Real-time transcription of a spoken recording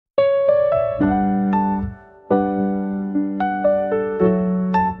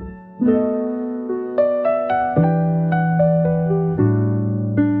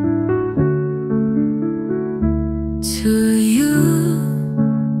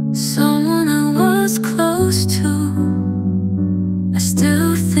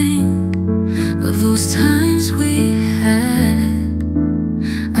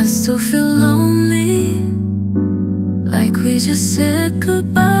just said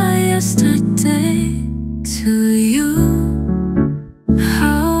goodbye yesterday to you.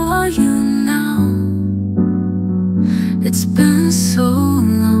 How are you now? It's been so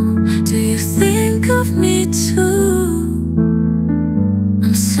long. Do you think of me too?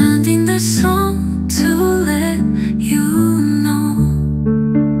 I'm sending this song to let you know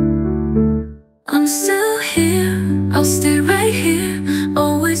I'm still here, I'll stay right here,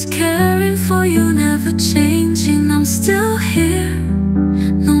 always caring for you, never changing. I'm still here,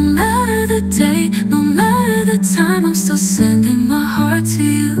 no matter the day, no matter the time. I'm still sending my heart to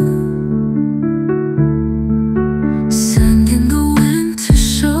you, sending the wind to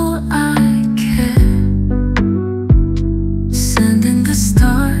show I care, sending the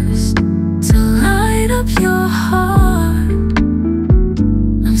stars to light up your heart.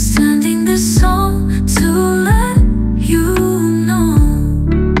 I'm sending this song to let you know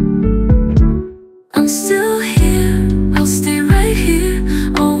I'm still here, I'll stay right here,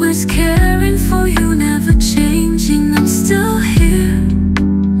 always caring for you, never changing. I'm still here,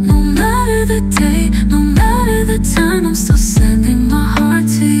 no matter the day, no matter the time. I'm still sending my heart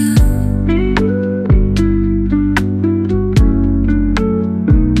to you.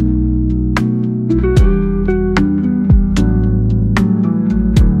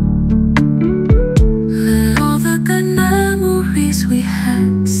 Let all the good memories we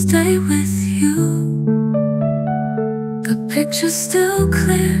had stay with you. The picture's still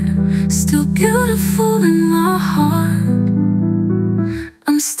clear, still beautiful in my heart.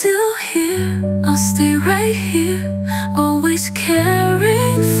 I'm still here, I'll stay right here, always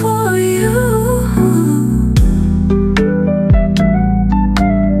caring for you.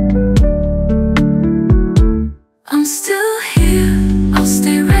 I'm still here, I'll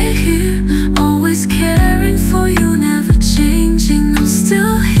stay right here, always caring for you, never changing. I'm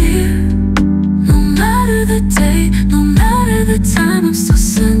still here, no matter the day, no matter the time. I'm still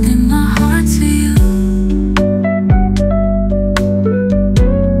sending my heart to you.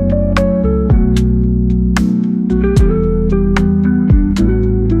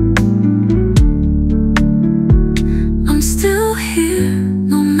 I'm still here,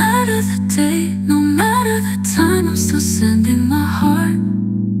 no matter the day,